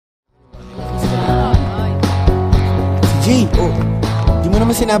Oo. Di mo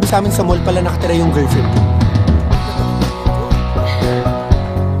naman sinabi sa amin sa mall pala nakatira yung girlfriend mo.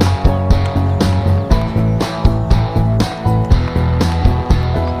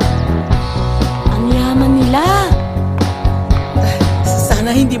 Ang yaman nila.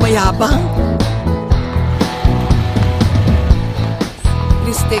 Sana hindi mayabang.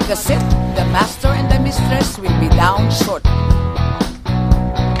 Please take a seat. The master and the mistress will be down short.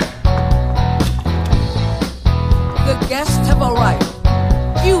 The guests have arrived.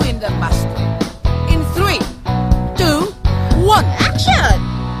 Cue in the master. In 3, 2, 1. Action!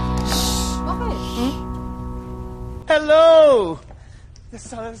 Hello! The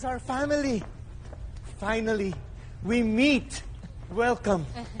Salazar family. Finally, we meet. Welcome.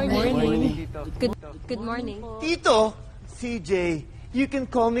 Morning. Good morning. Tito, CJ, you can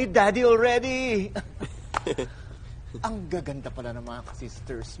call me Daddy already. Ang gaganda pala ng mga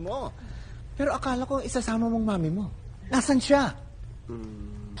sisters mo. Pero akala ko isasama mong mami mo. Nasaan siya?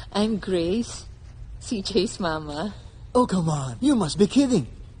 I'm Grace, CJ's mama. Oh, come on. You must be kidding.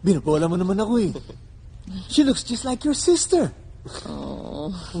 Binabola mo naman ako eh. She looks just like your sister.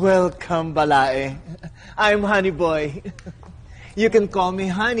 Oh. Welcome, Balae. I'm Honey Boy. You can call me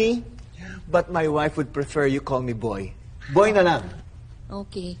Honey, but my wife would prefer you call me Boy. Boy na lang.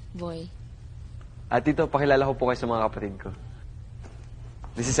 Okay, boy. Tito, pakilala ko po kayo sa mga kapatid ko.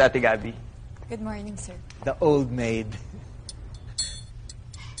 This is Ate Gabby. Good morning, sir. The old maid.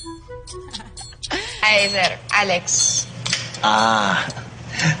 Hi, sir. Alex. Ah,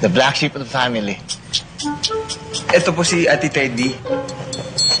 the black sheep of the family. Ito po si Ate Teddy.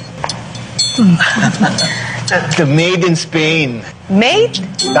 The maid in Spain. Maid?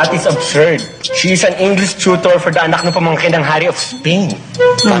 That is absurd. She's an English tutor for the anak ng pamangkin ng Hari of Spain.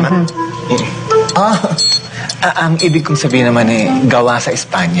 Tama? Ang ibig kong sabihin naman gawa sa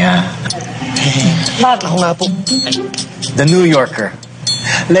Espanya. Ako nga po. The New Yorker.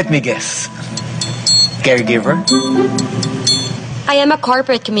 Let me guess. Caregiver? I am a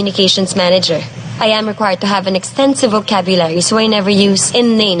corporate communications manager. I am required to have an extensive vocabulary, so I never use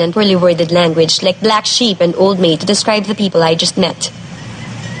inane and poorly worded language like black sheep and old maid to describe the people I just met.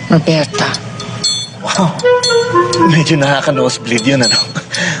 Roberta. Wow. Medyo nakaka-nosebleed yun, ano?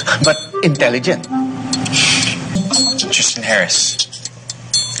 But intelligent. Tristan Harris.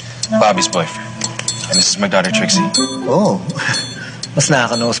 Bobby's boyfriend. And this is my daughter, Trixie. Oh. Mas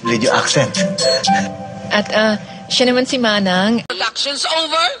nakaka-nosebleed yung accent. At siya naman si Manang. Production's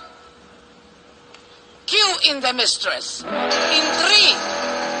over. Cue in the mistress. In 3,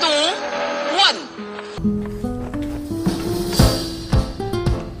 2,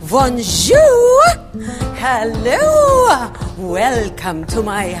 1. Bonjour! Hello! Welcome to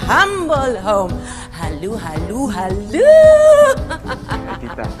my humble home. Hello, hello, hello!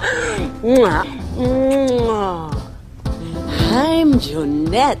 Tita. I'm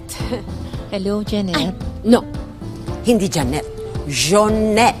Jonette. Hello, Janet. No, hindi Janet.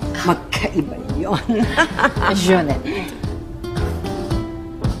 Jonette. Magkaiba yun. Janet.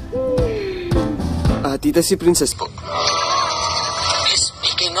 Tita, si Princess po.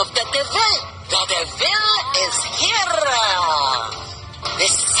 Speaking of the devil is here.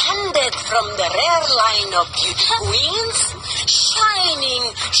 Descended from the rare line of beauty queens,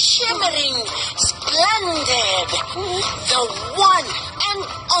 shining, shimmering, splendid, the one and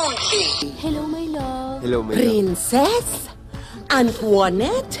only. Hello, my love. Hello, my love. Princess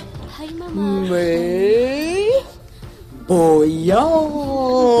Antoinette Hi, Mama. May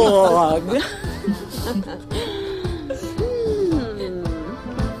Boyog.